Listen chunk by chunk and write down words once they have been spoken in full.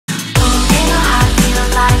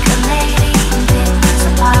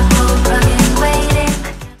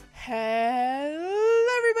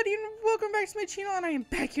to my channel, and I am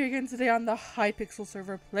back here again today on the Hypixel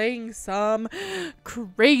server playing some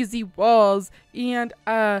crazy walls. And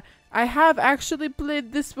I have actually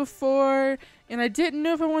played this before, and I didn't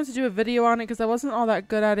know if I wanted to do a video on it because I wasn't all that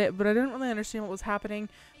good at it, but I didn't really understand what was happening.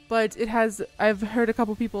 But I've heard a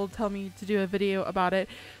couple people tell me to do a video about it,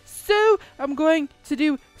 so I'm going to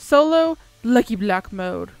do solo lucky block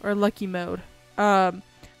mode, or lucky mode.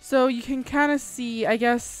 So you can kind of see, I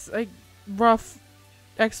guess, a rough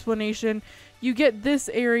explanation. You get this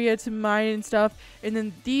area to mine and stuff, and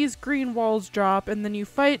then these green walls drop, and then you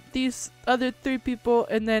fight these other 3 people,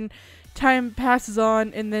 and then time passes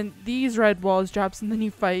on, and then these red walls drops, and then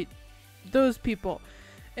you fight those people.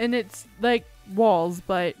 And it's like walls,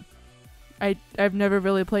 but I've never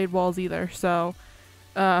really played walls either, so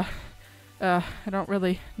I don't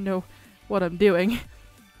really know what I'm doing.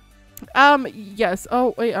 Yes.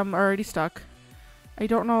 Oh wait, I'm already stuck. I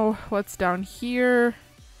don't know what's down here.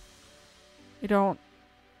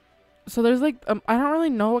 So there's like, I don't really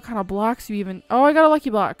know what kind of blocks you even. Oh, I got a lucky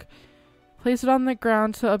block. Place it on the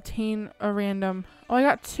ground to obtain a random. Oh, I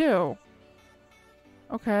got 2.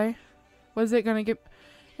 Okay. What is it gonna give?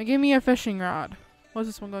 It gave me a fishing rod. What's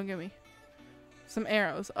this one gonna give me? Some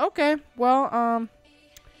arrows. Okay. Well,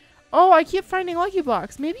 oh, I keep finding lucky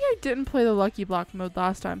blocks. Maybe I didn't play the lucky block mode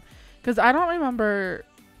last time, because I don't remember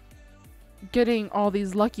getting all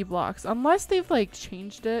these lucky blocks, unless they've like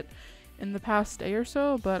changed it in the past day or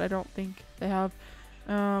so, but I don't think they have.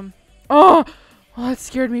 Oh, that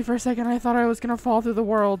scared me for a second. I thought I was gonna fall through the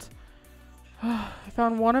world. I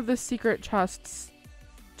found one of the secret chests.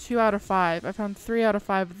 2 out of 5. I found 3 out of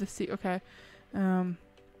 5 of the okay.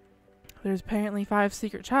 There's apparently 5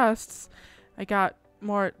 secret chests. I got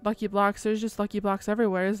more lucky blocks. There's just lucky blocks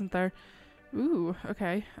everywhere, isn't there? Ooh,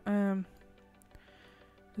 okay.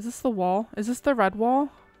 Is this the wall? Is this the red wall?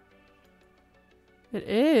 It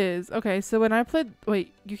is. Okay, so when I played...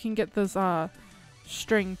 Wait, you can get this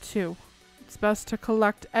string too. It's best to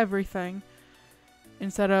collect everything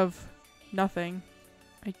instead of nothing,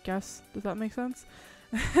 I guess. Does that make sense?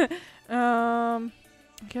 I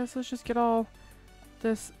guess let's just get all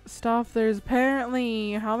this stuff. There's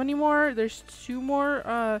apparently... How many more? There's 2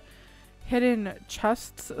 more hidden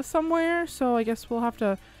chests somewhere, so I guess we'll have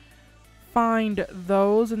to find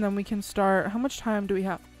those, and then we can start. How much time do we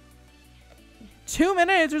have? 2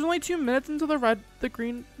 minutes. There's only 2 minutes until the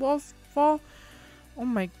green walls fall. Oh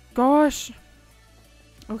my gosh.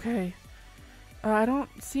 Okay. I don't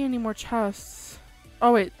see any more chests.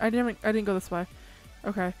 Oh wait, I didn't go this way.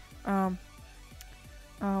 Okay.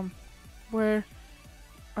 Where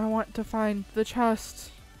I want to find the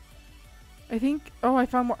chest. I think. Oh, I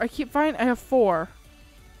found more. I have 4.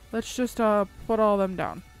 Let's just put all of them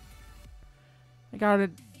down. I got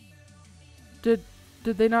it.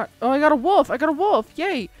 Did they not? Oh, I got a wolf. I got a wolf.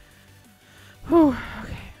 Yay. Whew.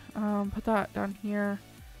 Okay. Put that down here.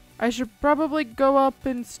 I should probably go up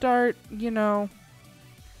and start, you know.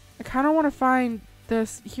 I kind of want to find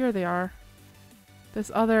this. Here they are. This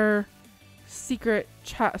other secret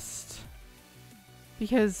chest.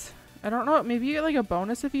 Because, I don't know, maybe you get like a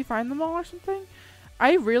bonus if you find them all or something?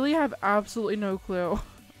 I really have absolutely no clue.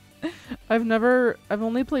 I've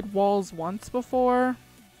only played walls once before.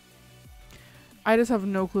 I just have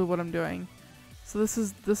no clue what I'm doing. So this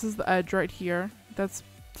is the edge right here. It's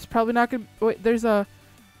probably not gonna, wait, there's a,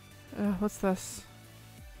 what's this?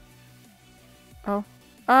 Oh,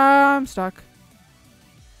 I'm stuck.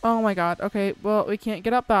 Oh my god. Okay, well, we can't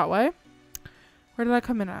get up that way. Where did I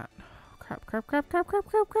come in at? Oh,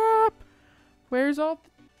 crap. Where's all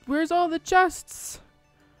the chests?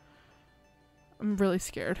 I'm really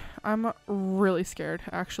scared. I'm really scared,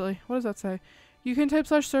 actually. What does that say? You can type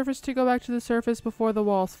 /surface to go back to the surface before the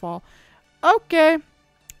walls fall. Okay.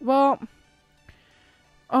 Well.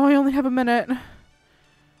 Oh, I only have a minute.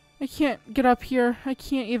 I can't get up here. I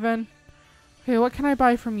can't even. Okay, what can I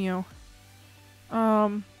buy from you?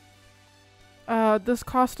 This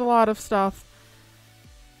cost a lot of stuff.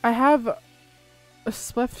 I have a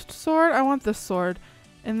swift sword. I want this sword.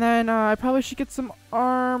 And then, I probably should get some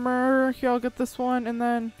armor. Here, I'll get this one, and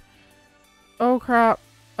then... Oh, crap.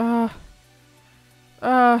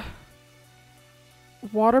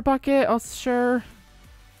 Water bucket, I'll sure...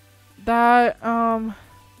 That,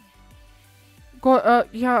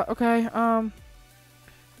 yeah, okay, Oh,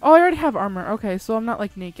 I already have armor. Okay, so I'm not,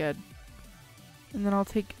 like, naked. And then I'll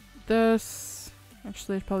take this.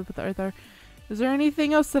 Actually, I'd probably put that right there. Is there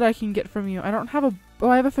anything else that I can get from you? I don't have a... Oh,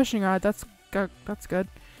 I have a fishing rod. That's good.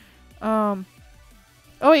 Oh,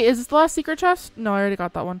 wait, is this the last secret chest? No, I already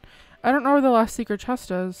got that one. I don't know where the last secret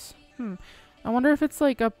chest is. I wonder if it's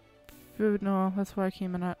like a food. No, that's where I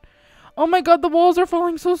came in at. Oh my god, the walls are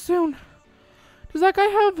falling so soon. Does that guy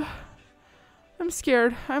have... I'm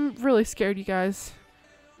scared. I'm really scared, you guys.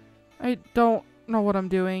 I don't know what I'm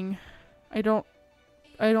doing. I can't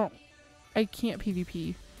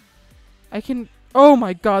PvP. I can... Oh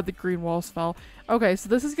my god, the green walls fell. Okay, so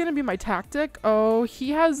this is gonna be my tactic. Oh, he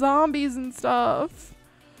has zombies and stuff.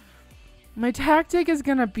 My tactic is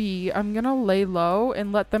gonna be, I'm gonna lay low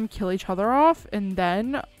and let them kill each other off, and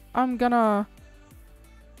then I'm gonna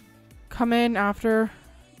come in after.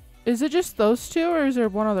 Is it just those two, or is there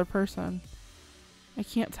one other person? I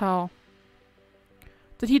can't tell.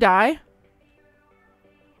 Did he die?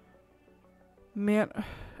 Man,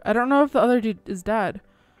 I don't know if the other dude is dead.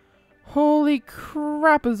 Holy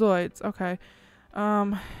crapazoids. Okay.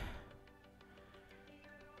 I'm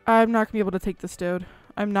not gonna be able to take this dude.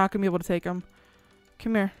 I'm not gonna be able to take him.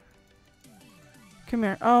 Come here. Come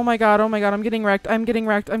here. Oh my god, I'm getting wrecked. I'm getting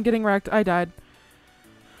wrecked. I'm getting wrecked. I died.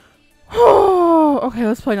 Okay,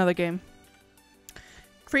 let's play another game.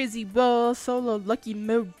 Crazy Ball Solo Lucky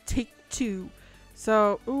Mode Take 2.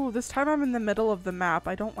 So, ooh, this time I'm in the middle of the map.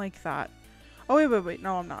 I don't like that. Oh, wait.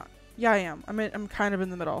 No, I'm not. Yeah, I am. I'm kind of in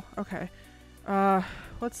the middle. Okay.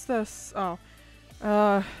 What's this? Oh.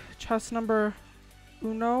 Chest number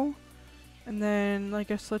uno. And then, I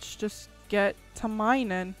guess let's just get to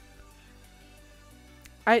mining.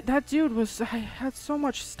 That dude had so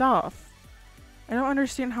much stuff. I don't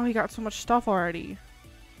understand how he got so much stuff already.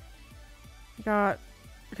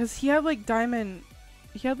 Because he had like diamond,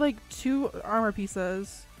 he had like 2 armor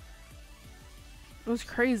pieces. It was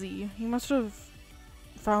crazy. He must have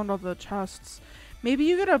found all the chests. Maybe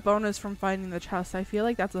you get a bonus from finding the chests. I feel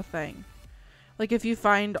like that's a thing. Like if you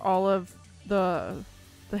find all of the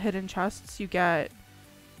hidden chests, you get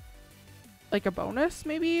like a bonus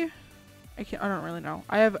maybe? I don't really know.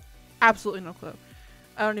 I have absolutely no clue.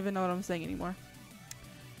 I don't even know what I'm saying anymore.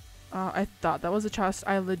 I thought that was a chest.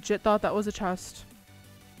 I legit thought that was a chest.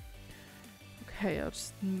 Okay, I'll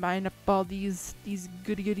just mine up all these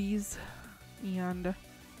goodies. And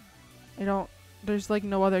there's like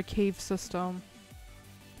no other cave system.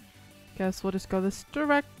 Guess we'll just go this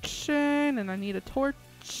direction, and I need a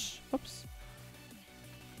torch. Oops.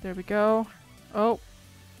 There we go. Oh.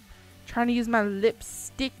 Trying to use my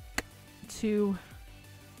lipstick to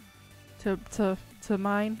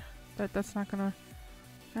mine. That's not gonna...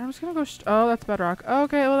 I'm just gonna go oh, that's bedrock.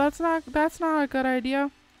 Okay, well that's not a good idea.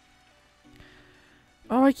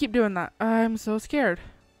 Oh, I keep doing that. I'm so scared.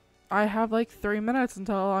 I have like 3 minutes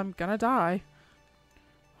until I'm gonna die.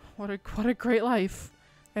 What a great life.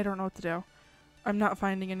 I don't know what to do. I'm not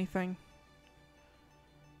finding anything.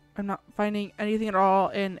 I'm not finding anything at all,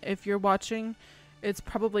 and if you're watching, it's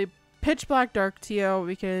probably pitch black dark to you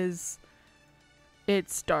because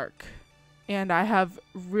it's dark. And I have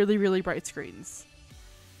really, really bright screens.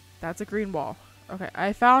 That's a green wall. Okay,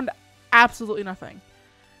 I found absolutely nothing.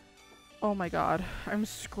 Oh my god, I'm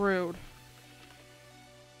screwed.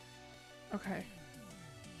 Okay.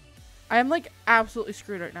 I'm like absolutely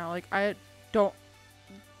screwed right now. Like I don't...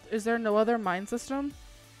 Is there no other mine system?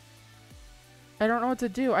 I don't know what to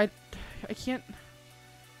do. I can't...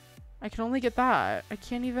 I can only get that. I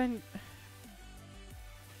can't even...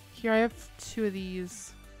 Here, I have 2 of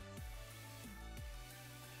these.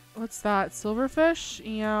 What's that? Silverfish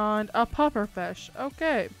and a pufferfish.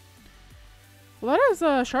 Okay. Well, that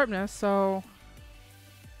has sharpness, so...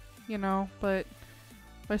 You know, but...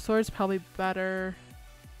 My sword's probably better.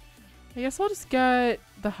 I guess I'll just get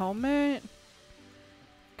the helmet.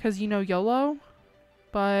 Because, you know, YOLO.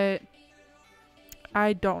 But...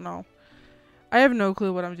 I don't know. I have no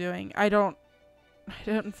clue what I'm doing. I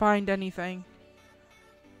didn't find anything.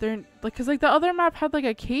 Like, cause like the other map had like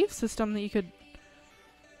a cave system that you could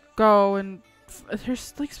go and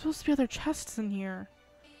there's like supposed to be other chests in here.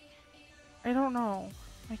 I don't know.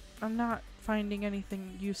 I'm not finding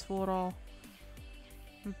anything useful at all.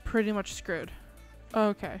 I'm pretty much screwed.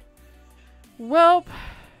 Okay. Well,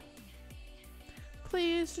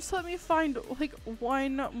 please just let me find like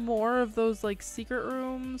 1 more of those like secret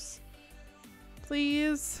rooms.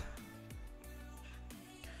 Please.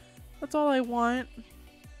 That's all I want.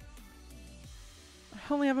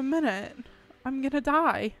 I only have a minute. I'm gonna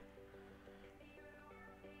die.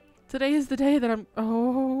 Today is the day that I'm...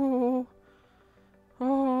 Oh,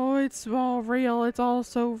 it's all real. It's all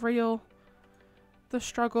so real. The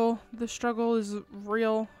struggle is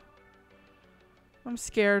real. I'm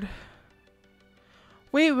scared.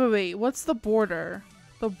 Wait. What's the border?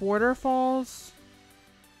 The border falls?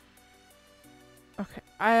 Okay,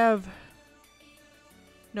 I have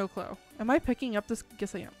no clue. Am I picking up this?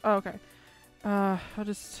 Guess I am. Oh, okay. I'll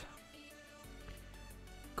just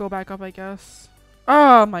go back up, I guess.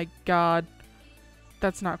 Oh my god.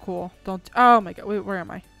 That's not cool. Don't. Oh my god. Wait, where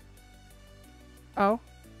am I? Oh.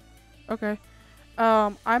 Okay.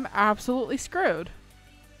 I'm absolutely screwed.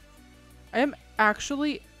 I am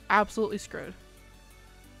actually absolutely screwed.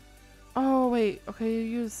 Oh, wait. Okay, you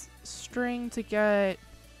use string to get...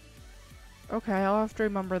 Okay, I'll have to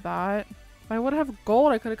remember that. If I would have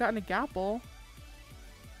gold, I could have gotten a gapple.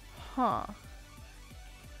 Huh.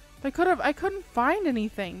 I couldn't find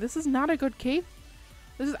anything. This is not a good cave.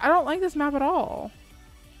 I don't like this map at all.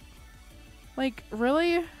 Like,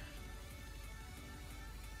 really?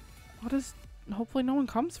 What is... Hopefully no one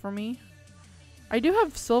comes for me. I do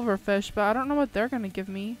have silverfish, but I don't know what they're gonna give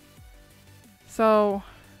me. So...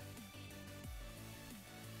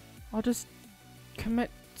 I'll just commit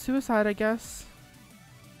suicide, I guess.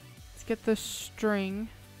 Let's get this string.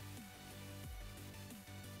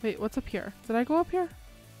 Wait, what's up here? Did I go up here?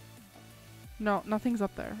 No, nothing's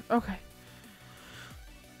up there. Okay.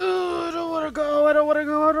 Ugh, I don't want to go. I don't want to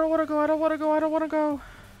go. I don't want to go. I don't want to go. I don't want to go.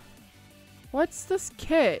 What's this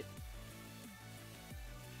kit?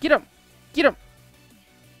 Get him. Get him.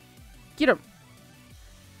 Get him.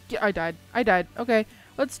 I died. I died. Okay,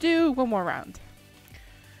 let's do one more round.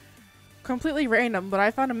 Completely random, but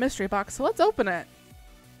I found a mystery box, so let's open it.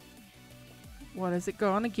 What is it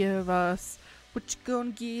gonna give us? What you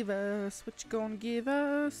gonna give us? What you gonna give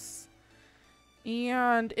us?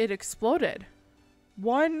 And it exploded.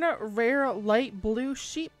 One rare light blue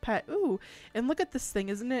sheep pet. Ooh, and look at this thing.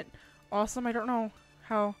 Isn't it awesome? I don't know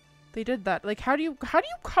how they did that. Like, how do you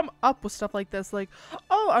come up with stuff like this? Like,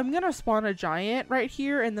 oh, I'm gonna spawn a giant right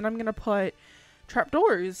here, and then I'm gonna put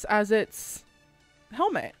trapdoors as its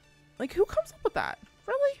helmet. Like, who comes up with that?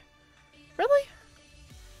 Really? Really?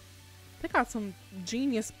 They got some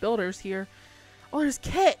genius builders here. Oh, there's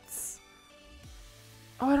kits.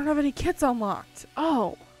 Oh, I don't have any kits unlocked.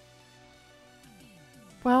 Oh.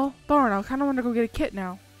 Well, darn, I kind of want to go get a kit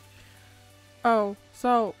now. Oh,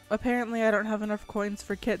 so apparently I don't have enough coins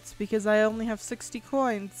for kits because I only have 60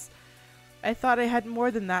 coins. I thought I had more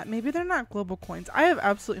than that. Maybe they're not global coins. I have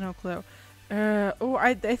absolutely no clue. Oh,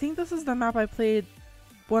 I think this is the map I played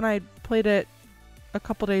when I played it a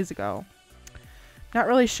couple days ago. Not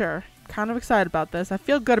really sure. Kind of excited about this. I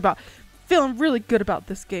feel good about... Feeling really good about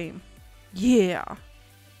this game. Yeah.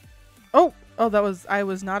 Oh, that was... I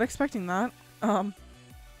was not expecting that. I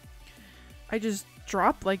just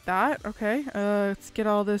dropped like that. Okay, let's get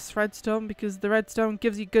all this redstone because the redstone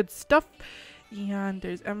gives you good stuff. And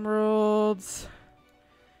there's emeralds.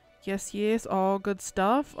 Yes, yes, all good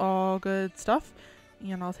stuff. All good stuff.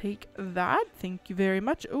 And I'll take that. Thank you very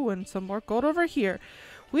much. Oh, and some more gold over here.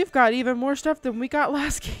 We've got even more stuff than we got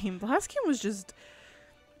last game. The last game was just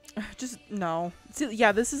no. See,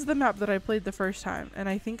 yeah, this is the map that I played the first time. And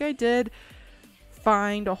I think I did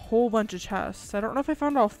find a whole bunch of chests. I don't know if I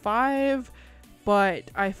found all 5, but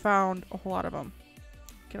I found a whole lot of them.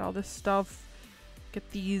 Get all this stuff. Get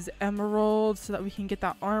these emeralds so that we can get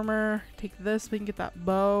that armor. Take this, we can get that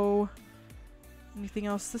bow. Anything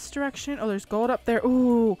else this direction? Oh, there's gold up there.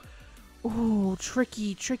 Ooh. Ooh,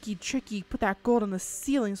 tricky, tricky, tricky. Put that gold on the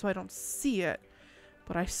ceiling so I don't see it.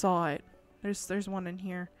 But I saw it. There's one in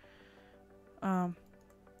here.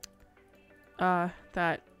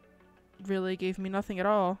 That really gave me nothing at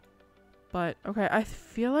all. But, okay, I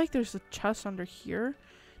feel like there's a chest under here.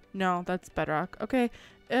 No, that's bedrock. Okay,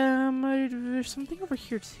 there's something over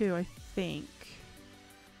here too, I think.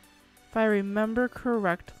 If I remember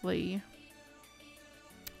correctly.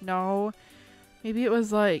 No. Maybe it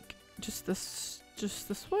was like just this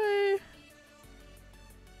way.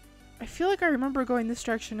 I feel like I remember going this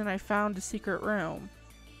direction and I found a secret room.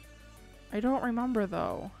 I don't remember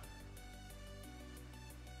though.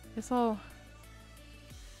 Guess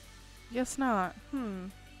not.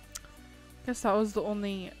 Guess that was the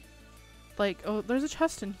only, like, oh, there's a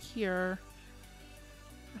chest in here.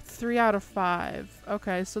 3 out of 5.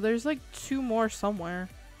 Okay, so there's like 2 more somewhere.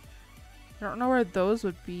 I don't know where those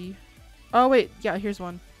would be. Oh wait, yeah, here's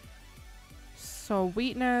one.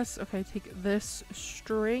 Sweetness. Okay, take this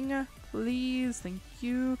string, please. Thank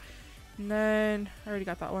you. And then I already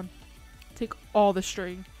got that one. Take all the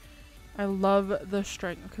string. I love the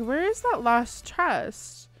string. Okay, where is that last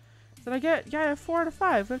chest? Did I get... Yeah, I have 4 out of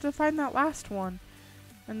 5. We have to find that last one.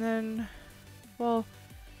 And then we'll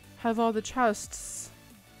have all the chests.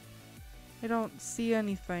 I don't see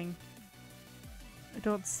anything. I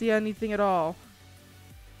don't see anything at all.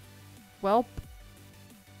 Welp.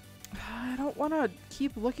 I don't want to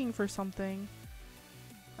keep looking for something.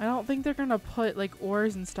 I don't think they're gonna put like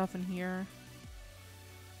ores and stuff in here.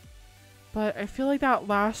 But I feel like that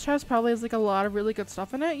last chest probably has like a lot of really good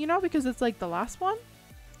stuff in it, you know, because it's like the last one.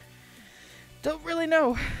 Don't really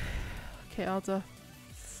know. Okay, I'll have to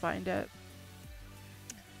find it.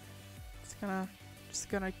 Just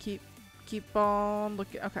gonna keep on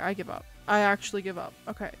looking. Okay, I give up. I actually give up.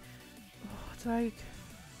 Okay. Oh,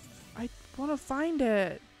 I want to find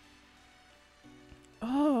it.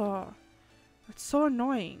 Oh, it's so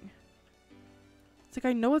annoying. It's like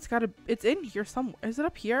I know it's in here somewhere. Is it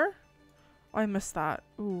up here? Oh, I missed that.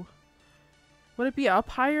 Ooh. Would it be up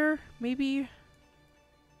higher? Maybe?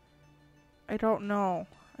 I don't know.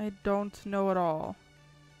 I don't know at all.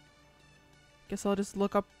 Guess I'll just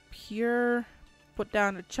look up here. Put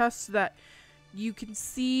down a chest so that you can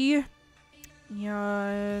see.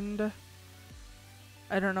 And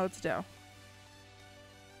I don't know what to do.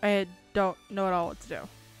 I don't know at all what to do.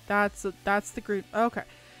 That's the group. Okay.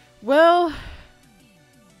 Well,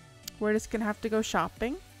 we're just gonna have to go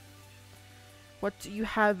shopping. What do you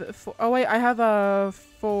have for? Oh wait, I have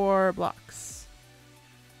 4 blocks.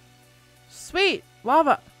 Sweet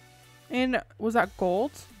lava. And was that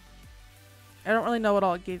gold? I don't really know what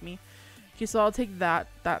all it gave me. Okay, so I'll take that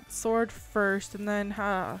sword first, and then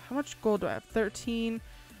how much gold do I have? 13.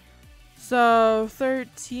 So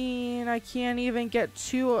 13. I can't even get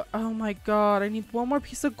 2. Oh my god! I need 1 more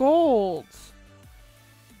piece of gold.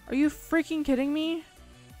 Are you freaking kidding me?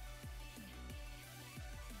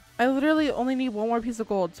 I literally only need 1 more piece of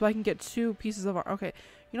gold so I can get 2 pieces of armor. Okay,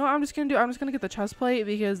 you know what I'm just gonna do? I'm just gonna get the chest plate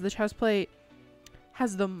because the chest plate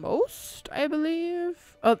has the most, I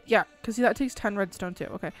believe. Oh yeah, because see, that takes 10 redstone too.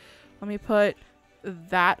 Okay, let me put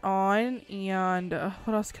that on, and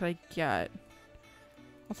what else could I get?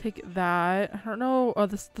 I'll take that. I don't know. Oh,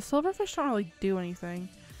 the silverfish don't really do anything.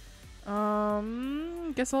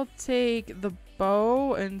 Guess I'll take the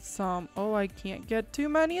bow and some. Oh, I can't get too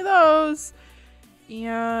many of those.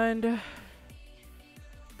 And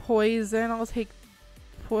poison. I'll take.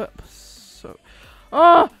 So.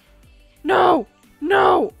 Oh no!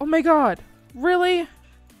 No! Oh my god! Really?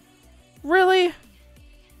 Really?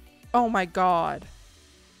 Oh my god!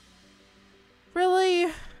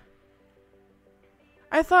 Really?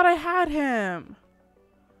 I thought I had him.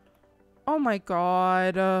 Oh my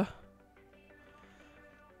god.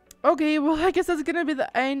 Okay, well, I guess that's gonna be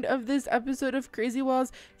the end of this episode of Crazy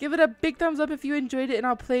Walls. Give it a big thumbs up if you enjoyed it, and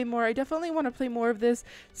I'll play more. I definitely want to play more of this,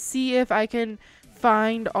 see if I can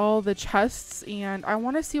find all the chests, and I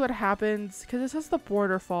want to see what happens, because it says the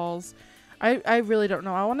border falls. I really don't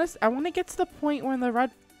know. I want to get to the point when the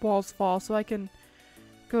red walls fall, so I can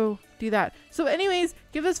go do that. So anyways,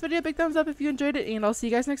 give this video a big thumbs up if you enjoyed it, and I'll see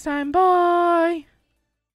you guys next time. Bye!